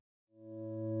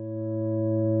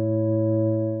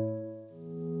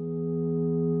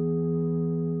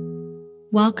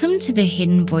Welcome to the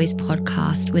Hidden Voice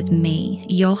podcast with me,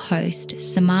 your host,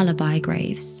 Samala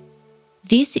Bygraves.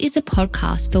 This is a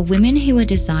podcast for women who are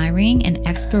desiring an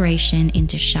exploration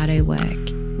into shadow work.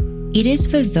 It is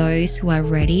for those who are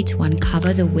ready to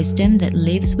uncover the wisdom that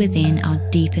lives within our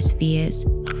deepest fears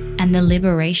and the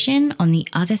liberation on the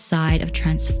other side of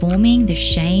transforming the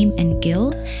shame and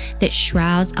guilt that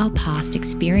shrouds our past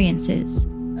experiences.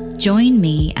 Join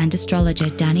me and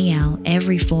astrologer Danielle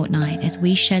every fortnight as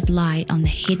we shed light on the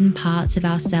hidden parts of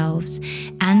ourselves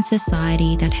and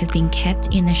society that have been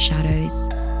kept in the shadows.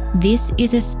 This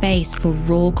is a space for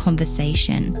raw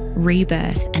conversation,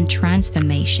 rebirth, and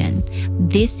transformation.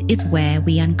 This is where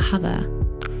we uncover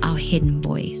our hidden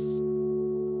voice.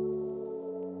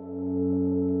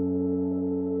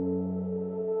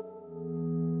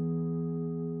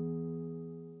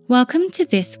 Welcome to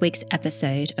this week's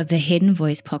episode of the Hidden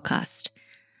Voice podcast.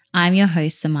 I'm your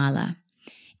host, Samala.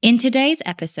 In today's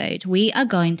episode, we are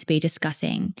going to be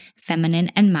discussing feminine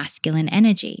and masculine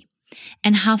energy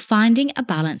and how finding a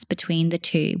balance between the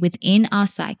two within our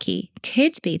psyche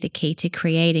could be the key to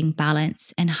creating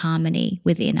balance and harmony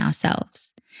within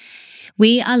ourselves.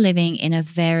 We are living in a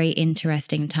very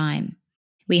interesting time.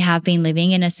 We have been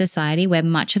living in a society where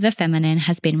much of the feminine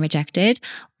has been rejected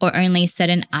or only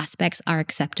certain aspects are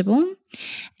acceptable,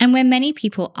 and where many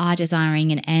people are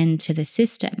desiring an end to the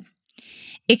system.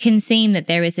 It can seem that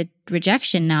there is a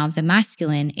rejection now of the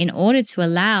masculine in order to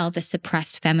allow the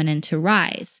suppressed feminine to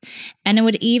rise, and it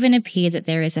would even appear that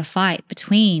there is a fight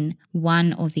between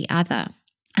one or the other,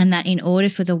 and that in order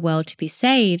for the world to be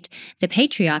saved, the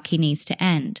patriarchy needs to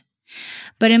end.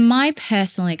 But in my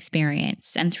personal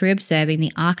experience and through observing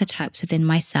the archetypes within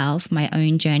myself, my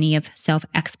own journey of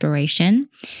self-exploration,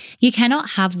 you cannot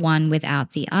have one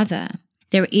without the other.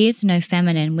 There is no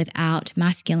feminine without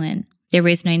masculine. There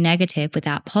is no negative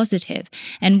without positive.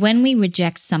 And when we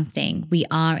reject something, we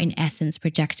are in essence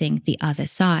rejecting the other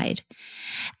side.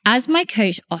 As my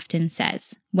coach often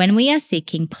says, when we are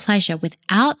seeking pleasure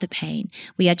without the pain,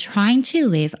 we are trying to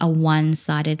live a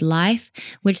one-sided life,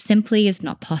 which simply is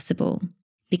not possible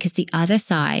because the other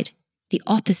side, the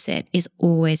opposite, is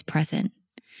always present.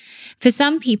 For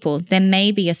some people, there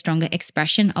may be a stronger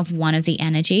expression of one of the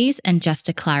energies, and just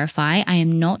to clarify, I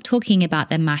am not talking about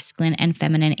the masculine and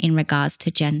feminine in regards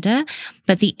to gender,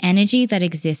 but the energy that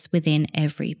exists within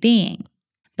every being.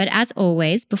 But as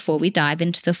always, before we dive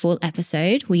into the full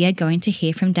episode, we are going to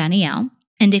hear from Danielle.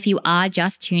 And if you are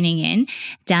just tuning in,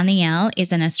 Danielle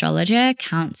is an astrologer,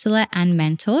 counselor, and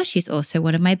mentor. She's also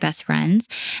one of my best friends.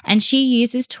 And she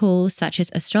uses tools such as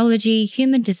astrology,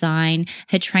 human design,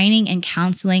 her training in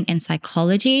counseling and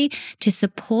psychology to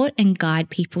support and guide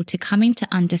people to coming to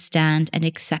understand and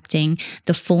accepting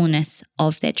the fullness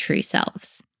of their true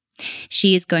selves.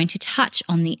 She is going to touch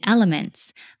on the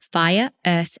elements, fire,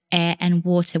 earth, air, and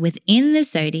water within the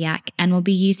zodiac, and will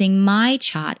be using my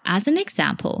chart as an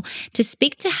example to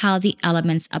speak to how the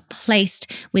elements are placed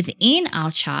within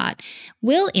our chart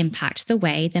will impact the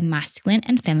way the masculine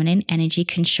and feminine energy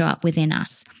can show up within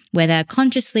us, whether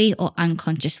consciously or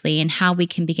unconsciously, and how we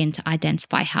can begin to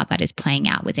identify how that is playing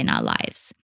out within our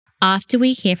lives. After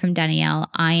we hear from Danielle,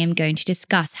 I am going to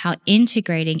discuss how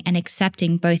integrating and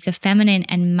accepting both the feminine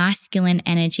and masculine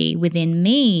energy within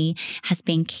me has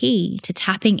been key to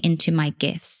tapping into my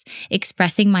gifts,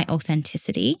 expressing my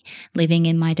authenticity, living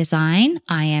in my design.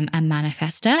 I am a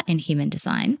manifester in human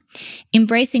design,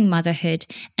 embracing motherhood,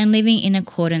 and living in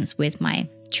accordance with my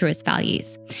truest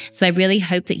values. So I really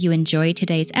hope that you enjoy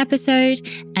today's episode,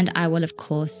 and I will, of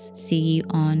course, see you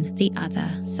on the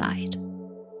other side.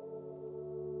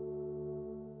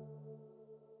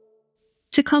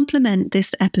 To complement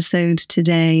this episode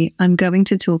today, I'm going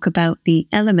to talk about the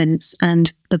elements and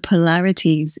the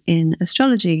polarities in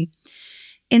astrology.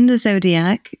 In the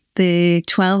zodiac, the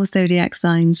 12 zodiac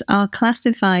signs are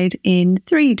classified in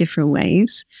 3 different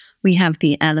ways. We have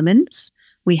the elements,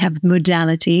 we have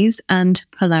modalities, and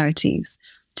polarities.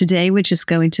 Today, we're just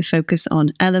going to focus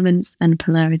on elements and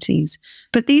polarities.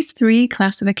 But these 3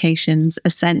 classifications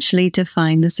essentially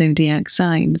define the zodiac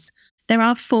signs. There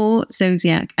are 4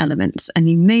 zodiac elements, and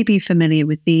you may be familiar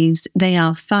with these. They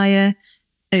are fire,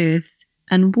 earth,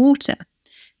 and water.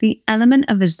 The element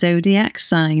of a zodiac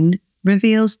sign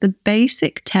reveals the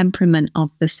basic temperament of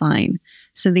the sign.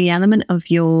 So the element of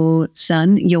your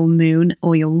sun, your moon,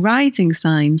 or your rising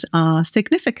signs are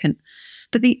significant.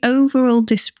 But the overall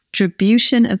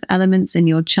distribution of elements in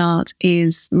your chart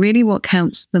is really what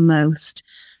counts the most.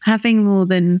 Having more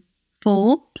than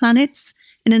 4 planets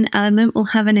in an element will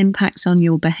have an impact on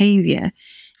your behavior,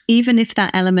 even if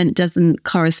that element doesn't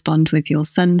correspond with your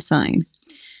sun sign.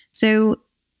 So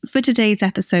for today's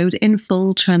episode, in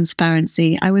full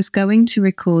transparency, I was going to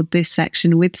record this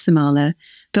section with Samala,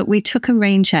 but we took a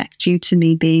rain check due to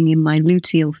me being in my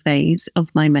luteal phase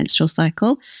of my menstrual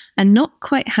cycle and not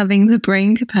quite having the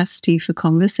brain capacity for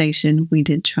conversation. We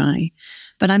did try,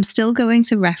 but I'm still going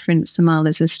to reference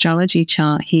Samala's astrology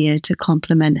chart here to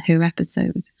complement her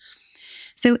episode.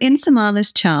 So in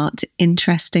Samala's chart,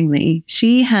 interestingly,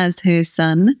 she has her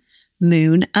sun,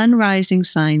 moon, and rising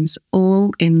signs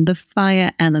all in the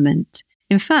fire element.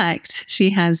 In fact, she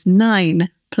has 9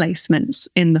 placements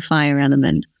in the fire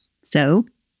element. So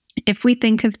if we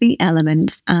think of the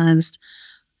elements as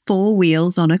 4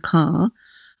 wheels on a car,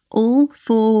 all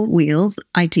 4 wheels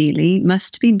ideally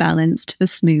must be balanced for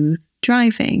smooth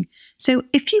driving. So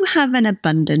if you have an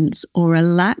abundance or a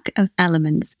lack of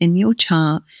elements in your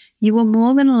chart, you will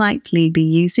more than likely be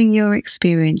using your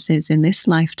experiences in this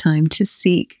lifetime to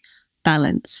seek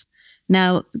balance.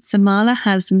 Now, Samala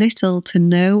has little to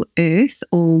no earth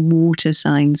or water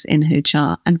signs in her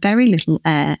chart and very little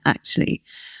air, actually.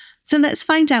 So let's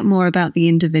find out more about the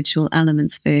individual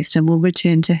elements first, and we'll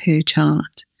return to her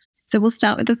chart. So we'll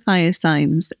start with the fire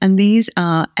signs, and these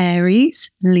are Aries,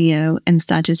 Leo, and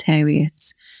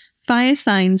Sagittarius. Fire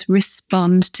signs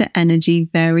respond to energy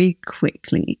very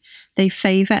quickly. They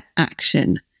favor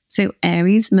action. So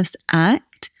Aries must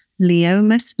act, Leo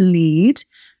must lead,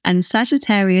 and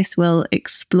Sagittarius will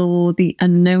explore the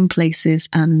unknown places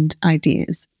and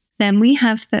ideas. Then we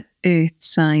have the earth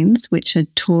signs, which are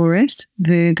Taurus,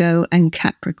 Virgo, and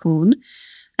Capricorn.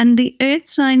 And the earth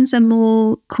signs are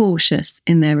more cautious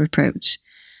in their approach.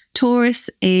 Taurus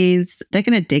they're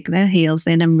going to dig their heels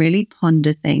in and really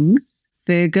ponder things.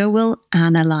 Virgo will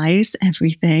analyze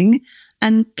everything.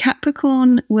 And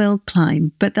Capricorn will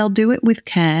climb, but they'll do it with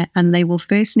care, and they will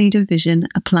first need a vision,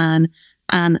 a plan,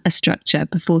 and a structure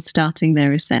before starting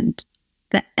their ascent.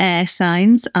 The air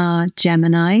signs are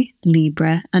Gemini,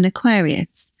 Libra, and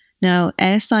Aquarius. Now,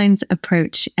 air signs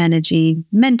approach energy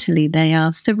mentally. They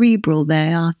are cerebral.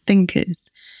 They are thinkers.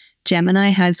 Gemini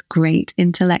has great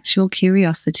intellectual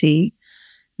curiosity.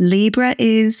 Libra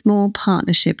is more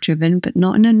partnership driven, but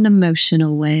not in an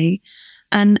emotional way.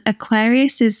 And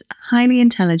Aquarius is highly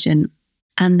intelligent,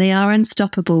 and they are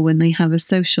unstoppable when they have a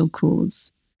social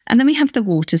cause. And then we have the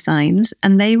water signs,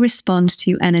 and they respond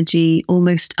to energy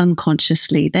almost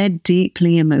unconsciously. They're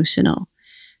deeply emotional.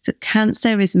 So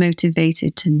Cancer is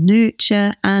motivated to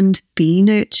nurture and be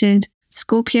nurtured.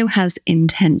 Scorpio has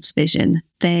intense vision.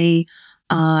 They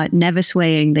are never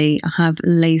swaying. They have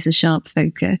laser sharp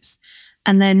focus.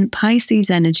 And then Pisces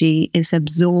energy is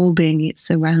absorbing its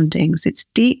surroundings. It's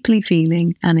deeply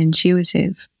feeling and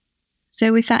intuitive.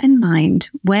 So with that in mind,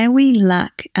 where we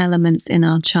lack elements in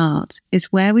our chart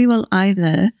is where we will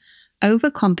either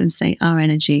overcompensate our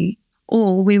energy,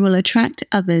 or we will attract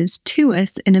others to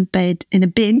us in a bid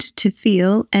to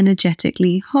feel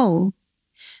energetically whole.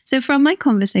 So from my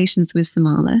conversations with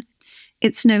Samala,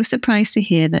 it's no surprise to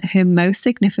hear that her most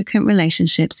significant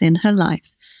relationships in her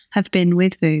life have been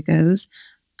with Virgos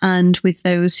and with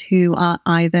those who are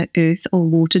either earth or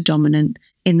water dominant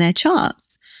in their charts.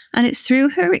 And it's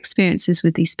through her experiences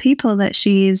with these people that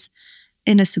she is,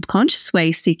 in a subconscious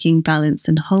way, seeking balance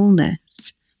and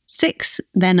wholeness. 6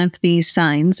 then of these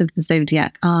signs of the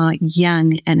zodiac are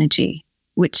yang energy,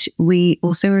 which we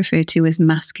also refer to as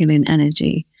masculine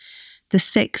energy. The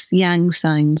 6 yang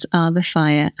signs are the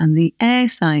fire and the air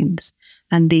signs.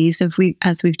 And these,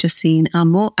 as we've just seen, are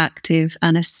more active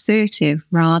and assertive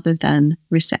rather than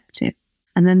receptive.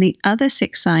 And then the other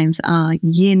 6 signs are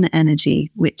yin energy,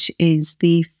 which is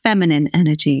the feminine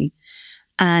energy.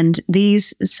 And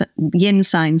these yin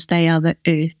signs, they are the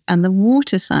earth and the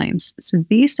water signs. So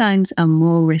these signs are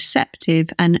more receptive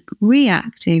and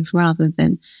reactive rather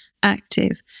than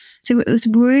active. So it was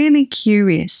really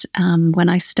curious when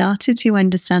I started to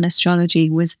understand astrology,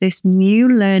 was this new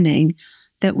learning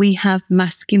that we have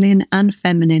masculine and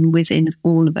feminine within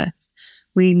all of us.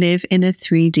 We live in a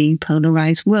 3D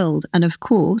polarized world. And of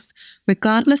course,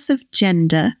 regardless of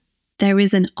gender, there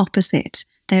is an opposite.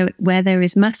 Where there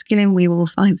is masculine, we will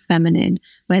find feminine.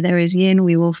 Where there is yin,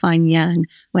 we will find yang.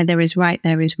 Where there is right,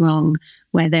 there is wrong.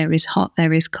 Where there is hot,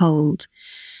 there is cold.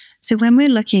 So when we're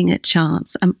looking at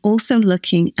charts, I'm also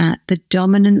looking at the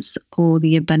dominance or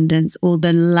the abundance or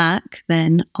the lack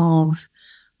then of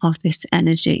this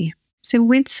energy. So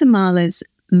with Samala's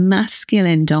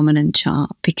masculine dominant chart,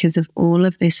 because of all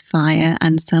of this fire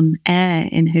and some air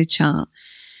in her chart,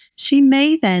 she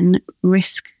may then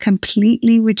risk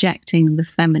completely rejecting the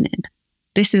feminine.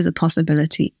 This is a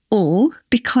possibility. Or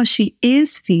because she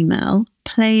is female,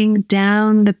 playing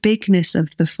down the bigness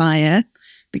of the fire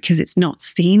because it's not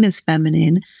seen as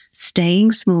feminine,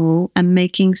 staying small and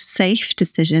making safe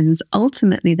decisions,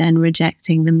 ultimately then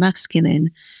rejecting the masculine.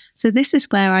 So this is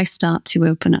where I start to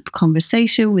open up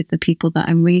conversation with the people that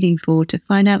I'm reading for to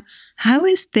find out, how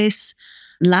is this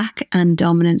lack and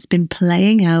dominance been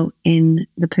playing out in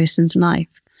the person's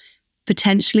life?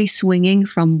 Potentially swinging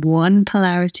from one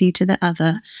polarity to the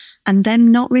other and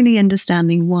them not really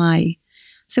understanding why.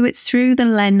 So it's through the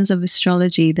lens of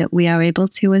astrology that we are able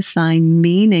to assign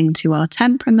meaning to our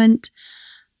temperament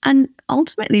and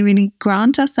ultimately really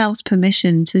grant ourselves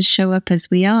permission to show up as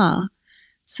we are.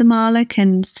 Samala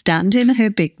can stand in her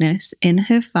bigness, in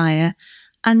her fire,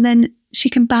 and then she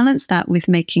can balance that with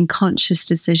making conscious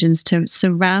decisions to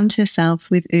surround herself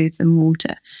with earth and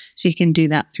water. She can do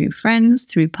that through friends,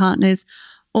 through partners,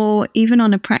 or even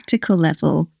on a practical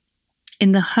level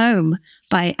in the home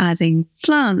by adding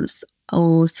plants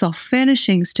or soft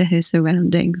furnishings to her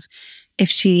surroundings. If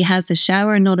she has a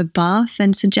shower and not a bath,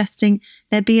 then suggesting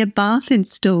there be a bath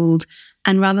installed,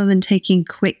 and rather than taking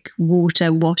quick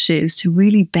water washes, to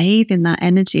really bathe in that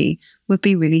energy would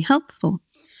be really helpful.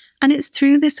 And it's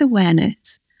through this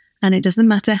awareness, and it doesn't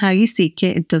matter how you seek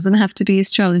it, it doesn't have to be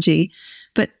astrology,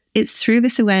 but it's through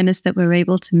this awareness that we're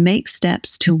able to make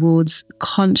steps towards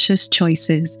conscious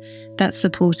choices that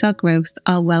support our growth,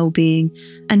 our well-being,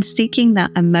 and seeking that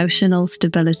emotional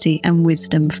stability and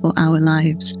wisdom for our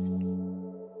lives.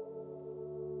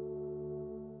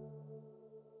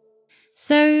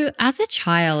 So, as a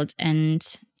child and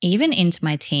even into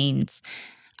my teens,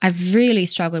 I've really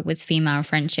struggled with female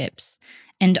friendships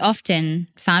and often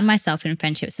found myself in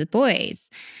friendships with boys.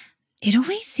 It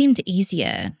always seemed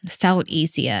easier, felt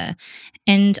easier.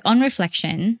 And on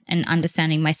reflection and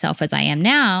understanding myself as I am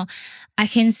now, I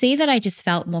can see that I just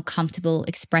felt more comfortable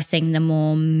expressing the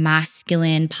more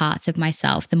masculine parts of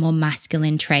myself, the more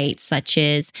masculine traits, such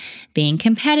as being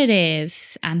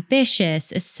competitive,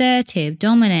 ambitious, assertive,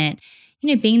 dominant,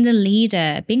 being the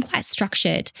leader, being quite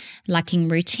structured, liking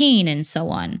routine, and so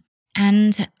on.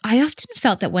 And I often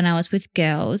felt that when I was with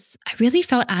girls, I really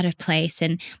felt out of place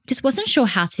and just wasn't sure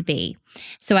how to be.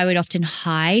 So I would often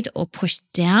hide or push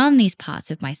down these parts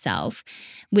of myself,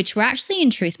 which were actually in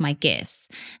truth my gifts.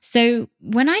 So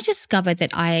when I discovered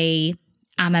that I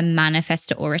am a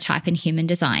manifestor aura type in human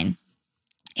design,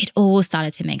 it all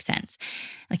started to make sense.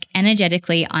 Like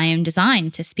energetically, I am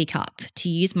designed to speak up, to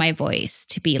use my voice,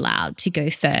 to be loud, to go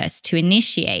first, to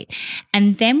initiate.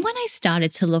 And then when I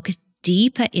started to look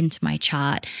deeper into my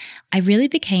chart, I really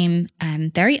became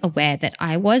very aware that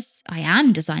I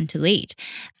am designed to lead.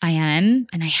 I am,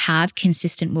 and I have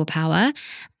consistent willpower.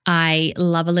 I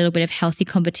love a little bit of healthy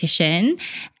competition.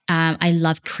 I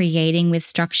love creating with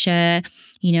structure.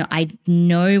 I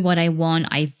know what I want.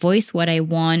 I voice what I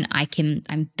want.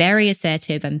 I'm very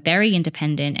assertive. I'm very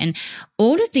independent. And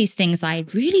all of these things I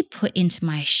really put into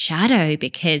my shadow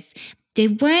because they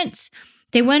weren't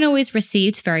always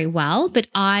received very well, but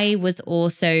I was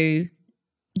also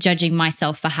judging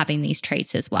myself for having these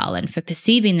traits as well and for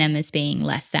perceiving them as being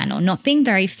less than or not being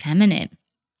very feminine.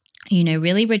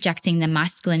 Really rejecting the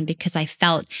masculine because I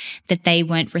felt that they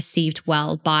weren't received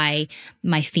well by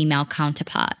my female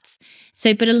counterparts.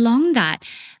 So, but along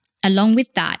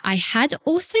with that, I had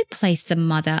also placed the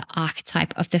mother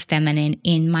archetype of the feminine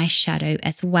in my shadow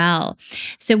as well.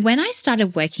 So when I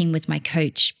started working with my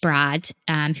coach, Brad,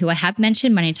 who I have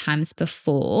mentioned many times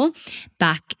before,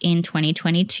 back in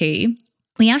 2022,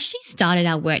 we actually started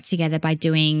our work together by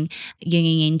doing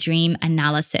Jungian dream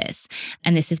analysis.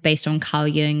 And this is based on Carl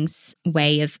Jung's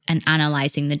way of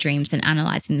analyzing the dreams and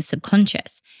analyzing the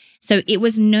subconscious. So it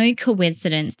was no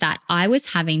coincidence that I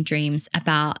was having dreams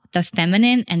about the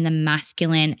feminine and the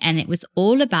masculine, and it was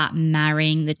all about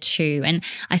marrying the two. And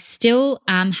I still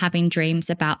am having dreams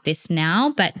about this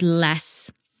now, but less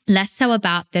so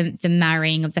about the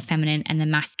marrying of the feminine and the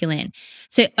masculine.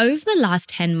 So over the last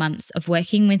 10 months of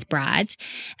working with Brad,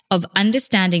 of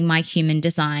understanding my human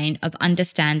design, of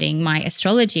understanding my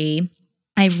astrology,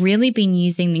 I've really been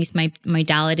using these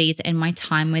modalities and my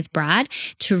time with Brad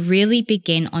to really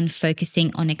begin on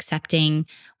focusing on accepting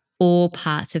all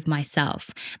parts of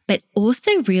myself, but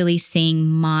also really seeing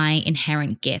my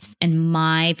inherent gifts and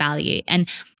my value and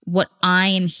what I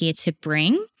am here to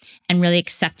bring and really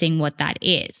accepting what that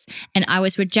is. And I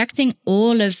was rejecting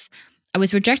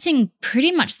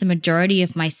pretty much the majority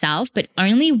of myself, but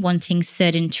only wanting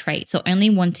certain traits or only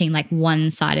wanting like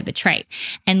one side of a trait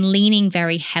and leaning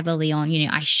very heavily on,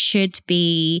 I should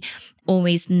be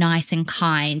always nice and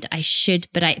kind. I should,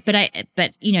 but I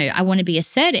want to be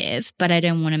assertive, but I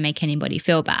don't want to make anybody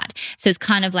feel bad. So it's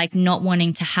kind of like not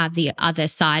wanting to have the other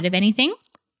side of anything.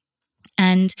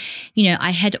 And,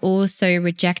 I had also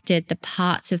rejected the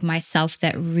parts of myself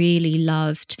that really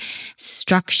loved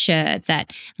structure,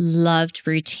 that loved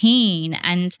routine.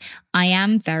 And I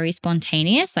am very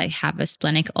spontaneous. I have a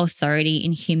splenic authority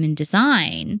in human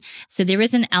design. So there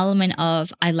is an element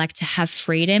of I like to have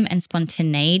freedom and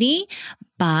spontaneity,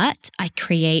 but I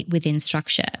create within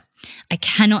structure. I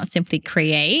cannot simply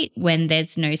create when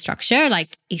there's no structure.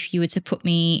 Like if you were to put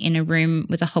me in a room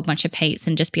with a whole bunch of paints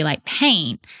and just be like,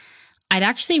 paint, I'd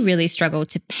actually really struggle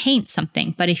to paint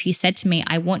something. But if you said to me,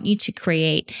 I want you to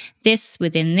create this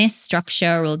within this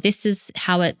structure, or this is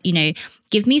how it,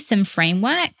 give me some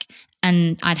framework,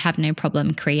 and I'd have no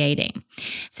problem creating.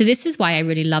 So this is why I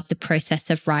really love the process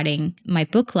of writing my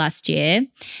book last year,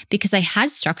 because I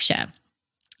had structure.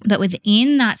 But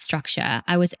within that structure,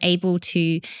 I was able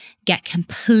to get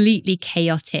completely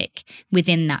chaotic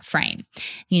within that frame.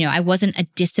 I wasn't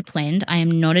I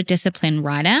am not a disciplined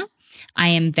writer. I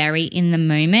am very in the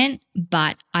moment,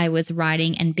 but I was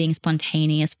writing and being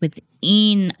spontaneous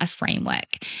within a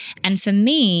framework. And for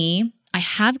me, I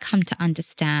have come to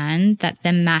understand that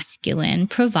the masculine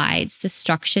provides the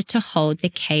structure to hold the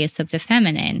chaos of the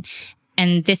feminine.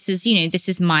 And this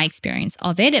is my experience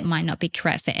of it. It might not be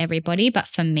correct for everybody, but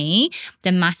for me,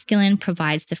 the masculine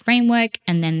provides the framework,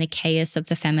 and then the chaos of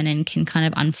the feminine can kind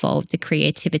of unfold the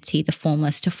creativity, the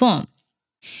formless to form.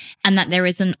 And that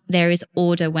there is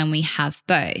order when we have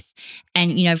both.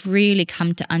 And, I've really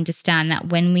come to understand that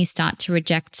when we start to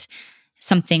reject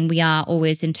something, we are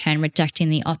always in turn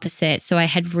rejecting the opposite. So I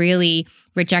had really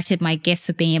rejected my gift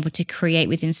for being able to create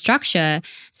within structure.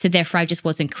 So therefore I just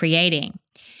wasn't creating.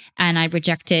 And I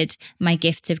rejected my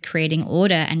gift of creating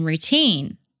order and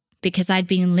routine, because I'd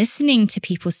been listening to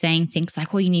people saying things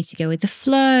like, well, you need to go with the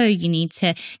flow. You need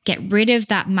to get rid of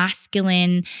the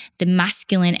masculine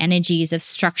energies of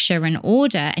structure and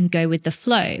order and go with the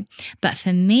flow. But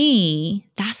for me,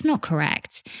 that's not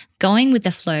correct. Going with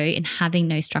the flow and having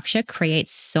no structure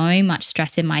creates so much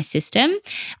stress in my system.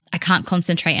 I can't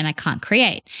concentrate and I can't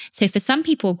create. So for some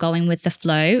people, going with the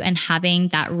flow and having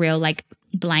that real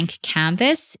blank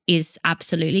canvas is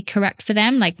absolutely correct for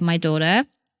them. Like my daughter,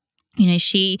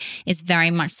 she is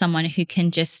very much someone who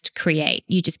can just create.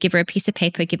 You just give her a piece of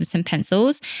paper, give her some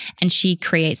pencils, and she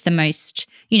creates the most,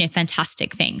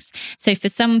 fantastic things. So for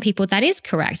some people that is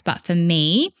correct. But for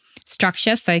me,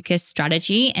 structure, focus,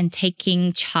 strategy, and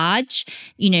taking charge,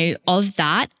 of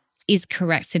that is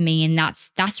correct for me. And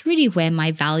that's really where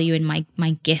my value and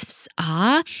my gifts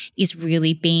are, is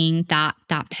really being that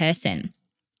person.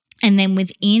 And then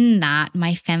within that,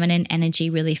 my feminine energy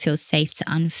really feels safe to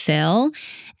unfurl.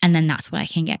 And then that's when I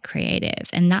can get creative.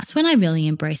 And that's when I really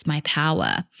embrace my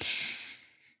power.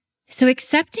 So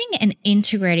accepting and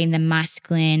integrating the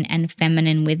masculine and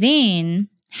feminine within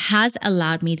has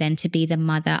allowed me then to be the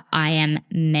mother I am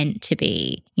meant to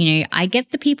be. I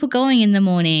get the people going in the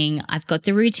morning. I've got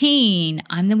the routine.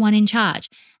 I'm the one in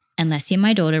charge. Unless you're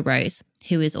my daughter, Rose,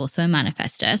 who is also a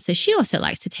manifester. So she also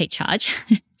likes to take charge.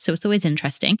 So it's always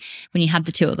interesting when you have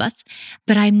the two of us.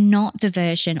 But I'm not the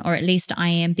version, or at least I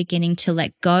am beginning to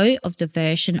let go of the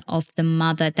version of the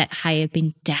mother that I have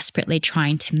been desperately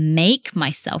trying to make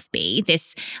myself be,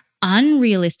 this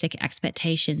unrealistic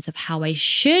expectations of how I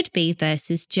should be,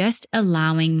 versus just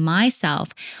allowing myself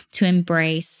to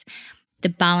embrace the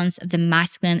balance of the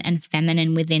masculine and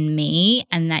feminine within me.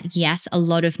 And that, yes, a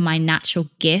lot of my natural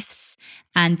gifts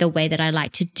and the way that I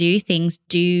like to do things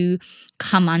do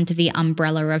come under the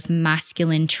umbrella of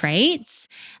masculine traits,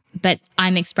 but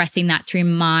I'm expressing that through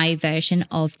my version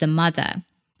of the mother.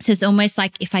 So it's almost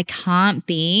like if I can't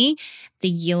be the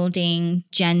yielding,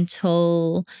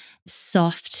 gentle,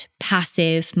 soft,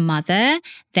 passive mother,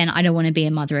 then I don't want to be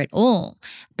a mother at all.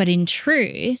 But in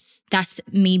truth, that's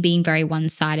me being very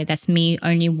one-sided. That's me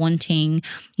only wanting,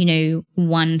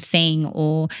 one thing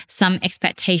or some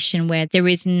expectation where there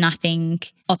is nothing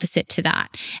opposite to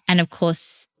that. And of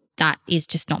course, that is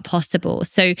just not possible.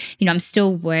 So, I'm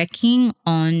still working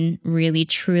on really,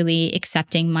 truly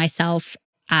accepting myself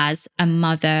as a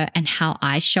mother and how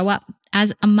I show up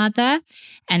as a mother,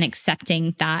 and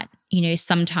accepting that,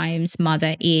 sometimes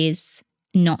mother is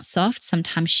not soft.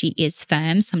 Sometimes she is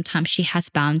firm. Sometimes she has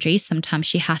boundaries. Sometimes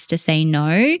she has to say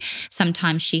no.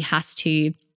 Sometimes she has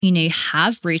to,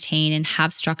 have routine and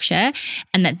have structure,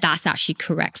 and that's actually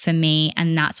correct for me.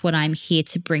 And that's what I'm here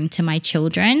to bring to my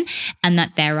children, and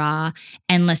that there are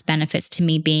endless benefits to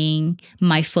me being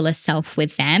my fullest self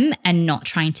with them and not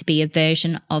trying to be a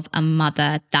version of a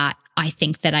mother that I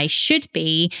think that I should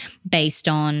be based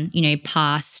on,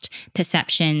 past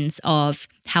perceptions of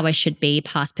how I should be,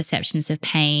 past perceptions of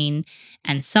pain,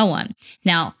 and so on.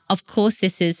 Now, of course,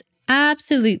 this is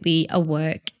absolutely a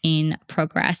work in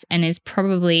progress and is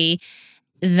probably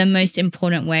the most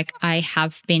important work I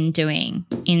have been doing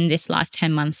in this last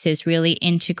 10 months is really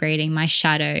integrating my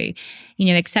shadow,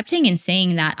 accepting and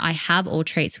seeing that I have all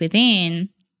traits within.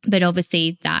 But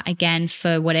obviously that, again,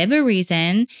 for whatever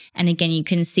reason, and again, you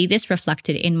can see this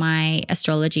reflected in my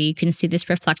astrology, you can see this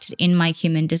reflected in my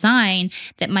human design,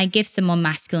 that my gifts are more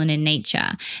masculine in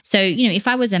nature. So, if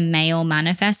I was a male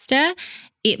manifester,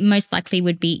 it most likely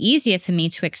would be easier for me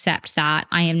to accept that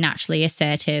I am naturally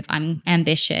assertive, I'm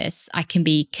ambitious, I can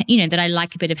be, that I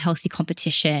like a bit of healthy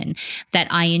competition, that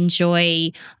I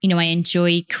enjoy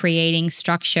creating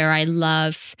structure. I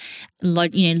love,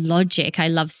 logic. I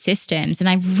love systems. And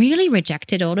I've really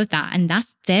rejected all of that. And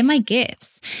they're my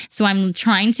gifts. So I'm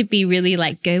trying to be really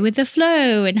like go with the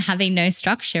flow and having no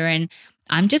structure. And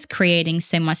I'm just creating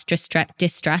so much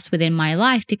distress within my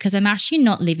life because I'm actually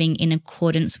not living in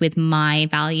accordance with my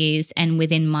values and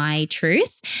within my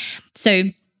truth. So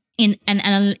in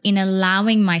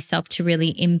allowing myself to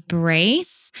really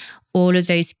embrace all of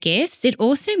those gifts, it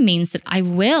also means that I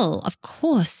will, of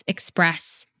course,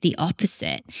 express the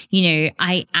opposite.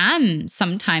 I am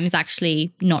sometimes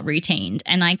actually not routine,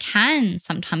 and I can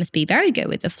sometimes be very go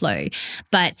with the flow,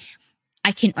 but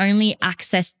I can only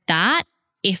access that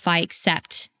if I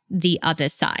accept the other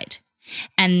side.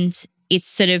 And it's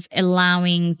sort of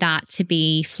allowing that to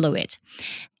be fluid.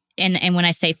 And when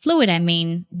I say fluid, I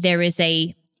mean there is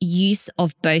a use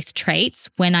of both traits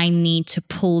when I need to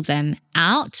pull them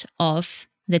out of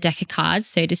the deck of cards,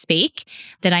 so to speak,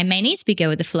 that I may need to be go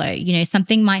with the flow.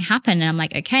 Something might happen and I'm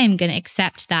like, okay, I'm going to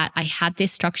accept that I had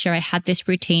this structure, I had this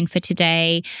routine for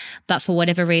today, but for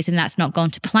whatever reason, that's not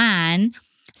gone to plan.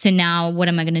 So now what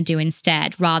am I going to do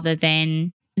instead, rather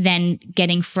than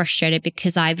getting frustrated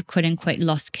because I've quote unquote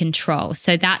lost control.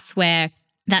 So that's where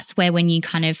when you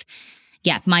kind of,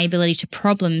 my ability to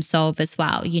problem solve as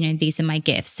well, these are my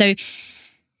gifts. So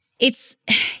it's,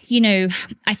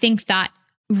 I think that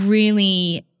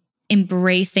really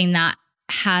embracing that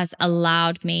has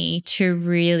allowed me to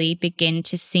really begin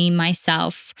to see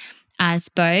myself as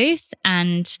both,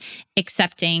 and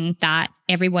accepting that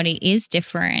everybody is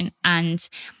different. And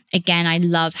again, I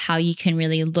love how you can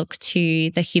really look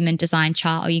to the human design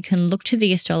chart, or you can look to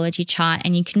the astrology chart,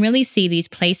 and you can really see these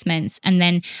placements, and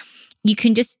then you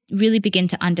can just really begin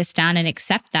to understand and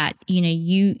accept that,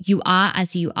 you are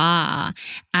as you are.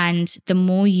 And the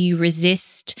more you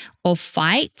resist or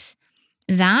fight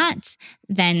that,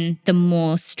 then the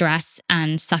more stress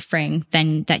and suffering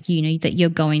then that you're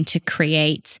going to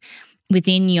create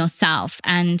within yourself.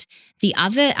 And the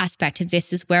other aspect of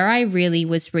this is where I really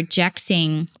was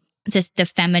rejecting the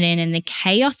feminine and the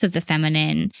chaos of the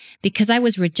feminine, because I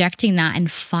was rejecting that and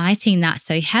fighting that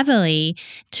so heavily.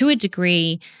 To a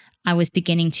degree, I was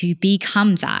beginning to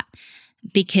become that,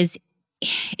 because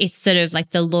it's sort of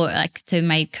like the law. Like, so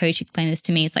my coach explained this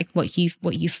to me. It's like what you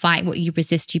fight, what you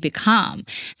resist, you become.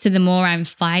 So the more I'm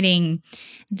fighting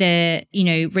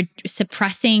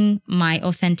suppressing my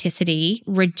authenticity,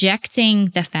 rejecting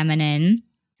the feminine,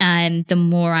 and the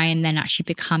more I am then actually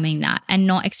becoming that and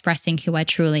not expressing who I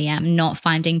truly am, not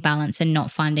finding balance and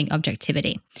not finding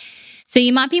objectivity. So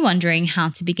you might be wondering how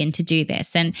to begin to do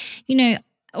this, and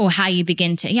or how you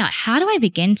begin to, how do I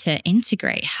begin to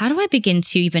integrate? How do I begin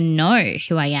to even know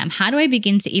who I am? How do I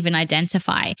begin to even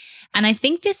identify? And I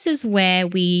think this is where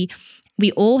we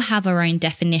all have our own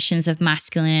definitions of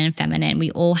masculine and feminine.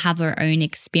 We all have our own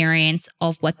experience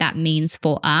of what that means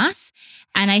for us.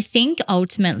 And I think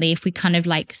ultimately, if we kind of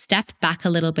like step back a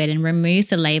little bit and remove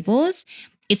the labels,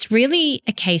 it's really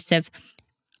a case of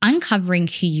uncovering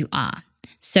who you are.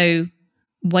 So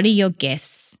what are your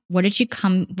gifts? What did you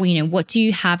come, what do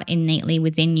you have innately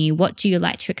within you? What do you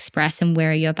like to express, and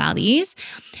where are your values?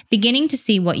 Beginning to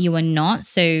see what you are not.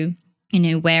 So,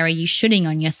 where are you shooting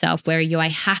on yourself? Where are you, I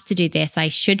have to do this, I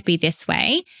should be this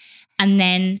way. And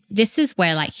then this is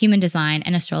where like human design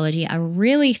and astrology are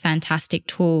really fantastic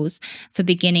tools for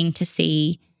beginning to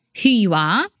see who you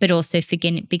are, but also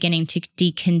beginning to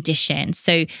decondition.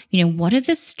 So, what are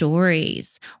the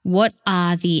stories? What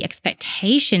are the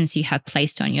expectations you have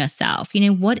placed on yourself?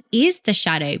 What is the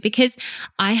shadow? Because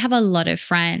I have a lot of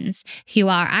friends who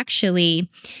are actually,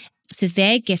 so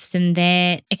their gifts and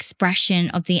their expression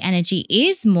of the energy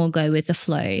is more go with the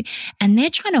flow. And they're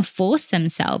trying to force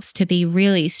themselves to be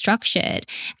really structured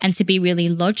and to be really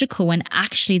logical, when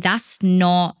actually that's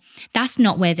not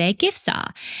where their gifts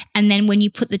are. And then when you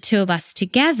put the two of us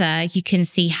together, you can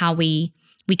see how we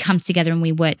come together and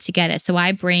we work together. So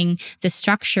I bring the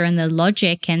structure and the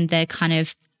logic and the kind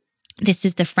of this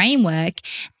is the framework,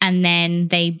 and then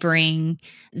they bring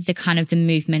the kind of the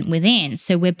movement within.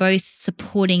 So we're both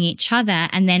supporting each other,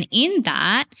 and then in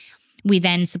that, we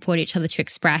then support each other to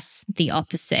express the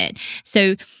opposite.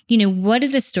 So, what are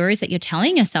the stories that you're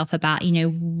telling yourself about,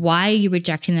 why are you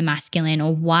rejecting the masculine,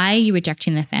 or why are you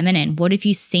rejecting the feminine? What have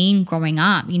you seen growing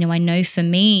up? I know for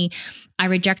me, I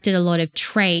rejected a lot of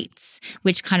traits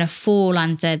which kind of fall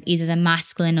under either the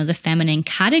masculine or the feminine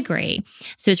category.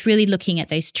 So it's really looking at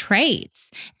those traits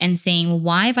and seeing, well,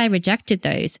 why have I rejected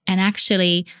those? And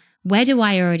actually, where do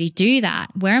I already do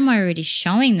that? Where am I already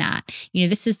showing that?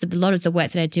 This is a lot of the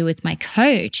work that I do with my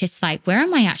coach. It's like, where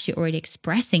am I actually already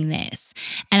expressing this?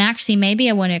 And actually, maybe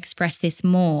I want to express this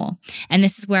more. And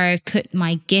this is where I've put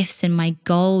my gifts and my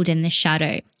gold in the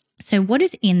shadow. So what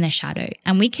is in the shadow?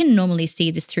 And we can normally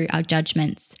see this through our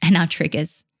judgments and our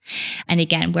triggers. And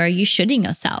again, where are you shooting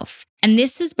yourself? And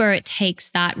this is where it takes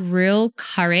that real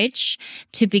courage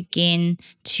to begin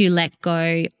to let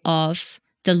go of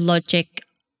the logic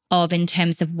of in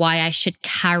terms of why I should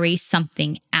carry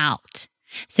something out.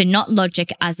 So not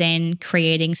logic as in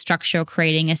creating structure or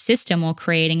creating a system or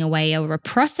creating a way or a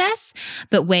process,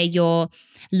 but where you're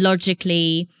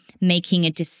logically making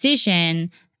a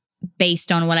decision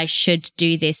based on, well, I should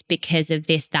do this because of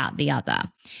this, that, the other.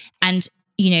 And,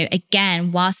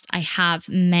 again, whilst I have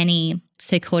many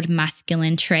so-called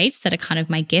masculine traits that are kind of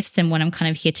my gifts and what I'm kind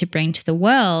of here to bring to the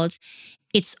world,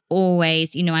 it's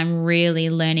always, I'm really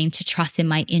learning to trust in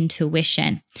my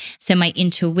intuition. So my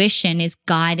intuition is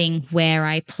guiding where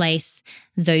I place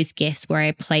those gifts, where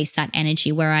I place that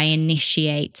energy, where I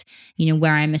initiate,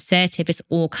 where I'm assertive. It's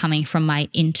all coming from my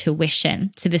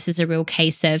intuition. So this is a real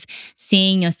case of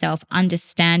seeing yourself,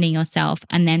 understanding yourself,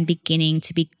 and then beginning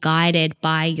to be guided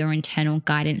by your internal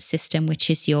guidance system, which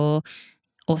is your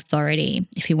authority,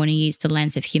 if you want to use the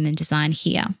lens of human design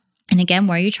here. And again,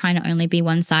 where are you trying to only be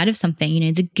one side of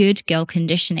something? The good girl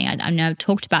conditioning. I know I've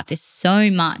talked about this so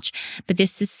much, but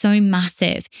this is so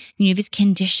massive. This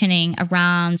conditioning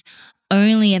around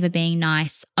only ever being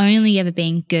nice, only ever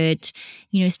being good,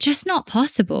 it's just not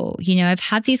possible. I've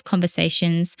had these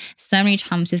conversations so many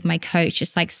times with my coach.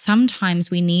 It's like sometimes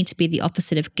we need to be the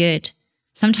opposite of good.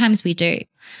 Sometimes we do.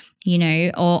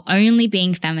 Or only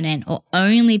being feminine or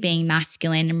only being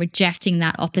masculine and rejecting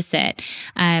that opposite,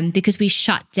 because we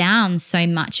shut down so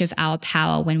much of our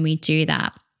power when we do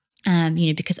that.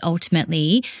 Because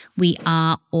ultimately we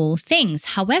are all things.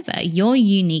 However, your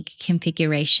unique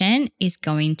configuration is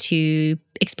going to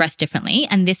express differently.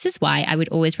 And this is why I would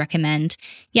always recommend,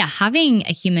 having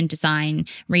a human design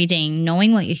reading,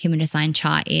 knowing what your human design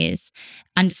chart is,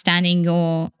 understanding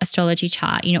your astrology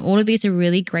chart. All of these are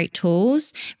really great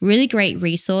tools, really great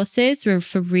resources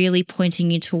for really pointing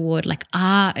you toward like,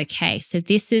 okay, so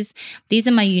these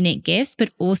are my unique gifts, but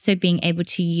also being able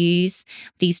to use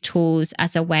these tools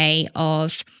as a way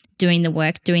of doing the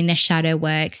work, doing the shadow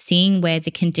work, seeing where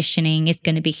the conditioning is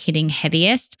going to be hitting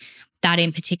heaviest. That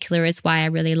in particular is why I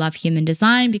really love human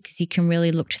design, because you can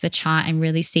really look to the chart and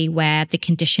really see where the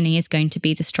conditioning is going to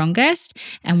be the strongest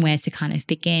and where to kind of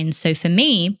begin. So for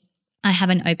me, I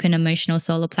have an open emotional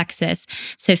solar plexus.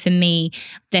 So for me,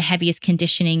 the heaviest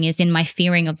conditioning is in my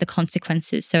fearing of the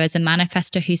consequences. So as a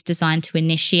manifestor who's designed to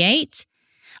initiate,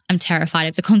 I'm terrified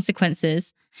of the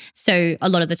consequences. So a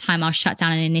lot of the time I'll shut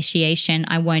down an initiation.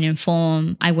 I won't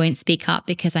inform. I won't speak up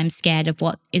because I'm scared of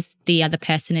what is the other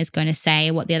person is going to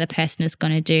say, what the other person is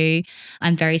going to do.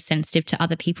 I'm very sensitive to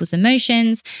other people's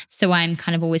emotions. So I'm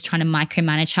kind of always trying to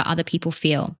micromanage how other people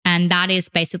feel. And that is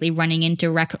basically running in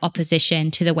direct opposition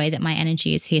to the way that my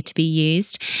energy is here to be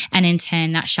used. And in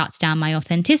turn, that shuts down my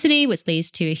authenticity, which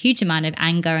leads to a huge amount of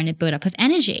anger and a buildup of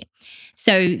energy.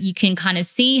 So you can kind of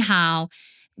see how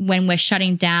when we're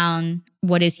shutting down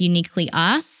what is uniquely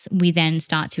us, we then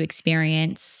start to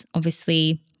experience,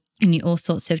 obviously, all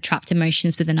sorts of trapped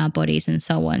emotions within our bodies and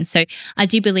so on. So I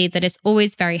do believe that it's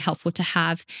always very helpful to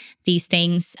have these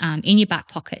things in your back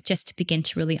pocket just to begin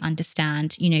to really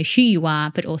understand, who you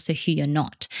are, but also who you're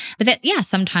not. But that,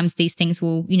 sometimes these things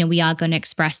will, we are going to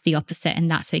express the opposite, and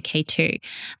that's okay too.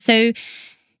 So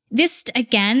this,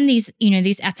 again, these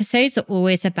episodes are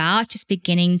always about just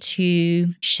beginning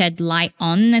to shed light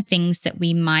on the things that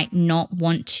we might not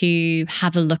want to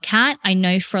have a look at. I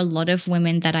know for a lot of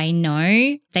women that I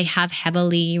know, they have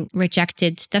heavily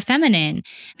rejected the feminine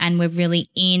and we're really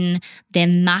in their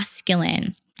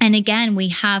masculine. And again, we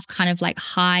have kind of like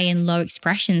high and low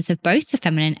expressions of both the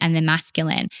feminine and the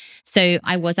masculine. So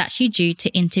I was actually due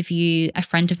to interview a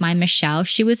friend of mine, Michelle.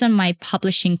 She was on my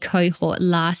publishing cohort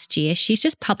last year. She's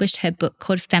just published her book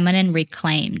called Feminine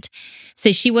Reclaimed.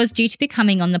 So she was due to be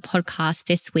coming on the podcast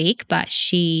this week, but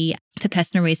she for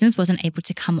personal reasons, wasn't able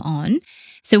to come on.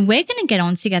 So we're going to get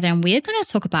on together and we're going to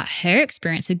talk about her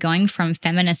experience of going from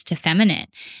feminist to feminine,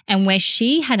 and where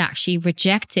she had actually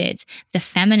rejected the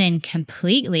feminine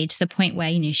completely to the point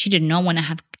where, she did not want to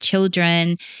have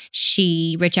children.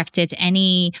 She rejected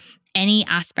any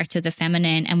aspect of the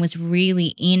feminine and was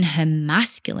really in her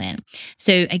masculine.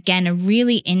 So again, a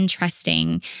really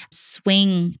interesting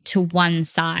swing to one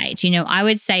side. I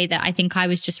would say that I think I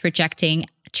was just rejecting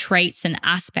traits and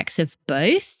aspects of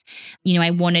both.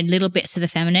 I wanted little bits of the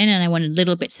feminine and I wanted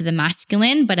little bits of the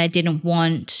masculine, but I didn't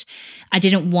want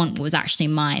what was actually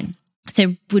mine. So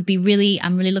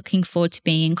I'm really looking forward to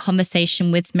being in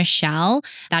conversation with Michelle.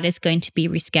 That is going to be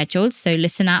rescheduled. So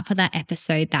listen out for that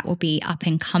episode. That will be up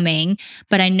and coming.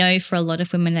 But I know for a lot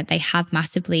of women that they have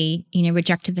massively,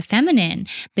 rejected the feminine.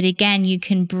 But again, you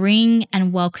can bring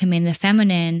and welcome in the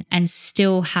feminine and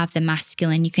still have the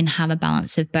masculine. You can have a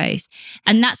balance of both.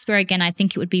 And that's where, again, I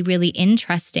think it would be really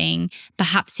interesting,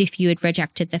 perhaps if you had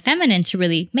rejected the feminine, to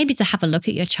really maybe to have a look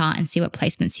at your chart and see what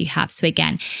placements you have. So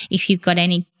again, if you've got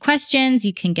any questions,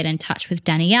 you can get in touch with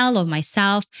Danielle or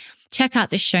myself. Check out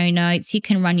the show notes. You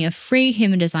can run your free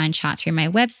human design chart through my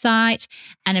website.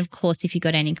 And of course, if you've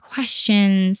got any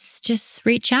questions, just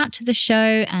reach out to the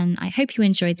show. And I hope you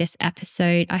enjoyed this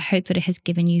episode. I hope that it has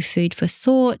given you food for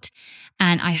thought.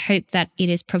 And I hope that it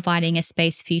is providing a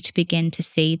space for you to begin to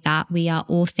see that we are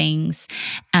all things,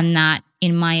 and that,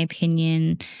 in my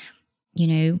opinion,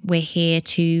 we're here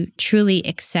to truly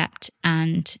accept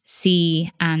and see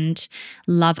and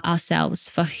love ourselves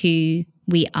for who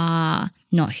we are,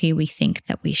 not who we think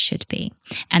that we should be.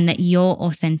 And that your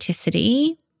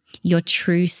authenticity, your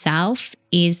true self,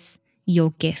 is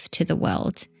your gift to the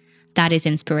world. That is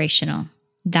inspirational.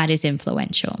 That is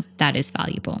influential. That is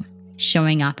valuable.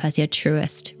 Showing up as your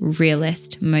truest,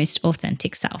 realest, most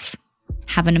authentic self.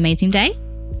 Have an amazing day,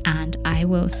 and I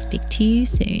will speak to you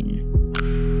soon.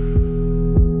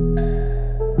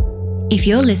 If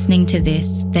you're listening to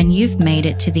this, then you've made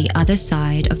it to the other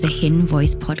side of the Hidden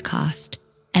Voice podcast,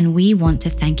 and we want to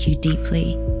thank you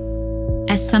deeply.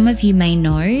 As some of you may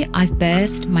know, I've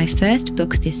birthed my first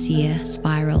book this year,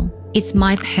 Spiral. It's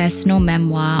my personal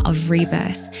memoir of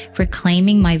rebirth,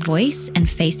 reclaiming my voice and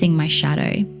facing my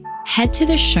shadow. Head to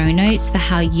the show notes for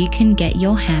how you can get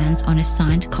your hands on a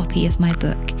signed copy of my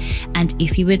book. And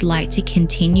if you would like to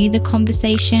continue the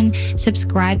conversation,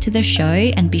 subscribe to the show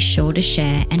and be sure to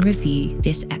share and review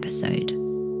this episode.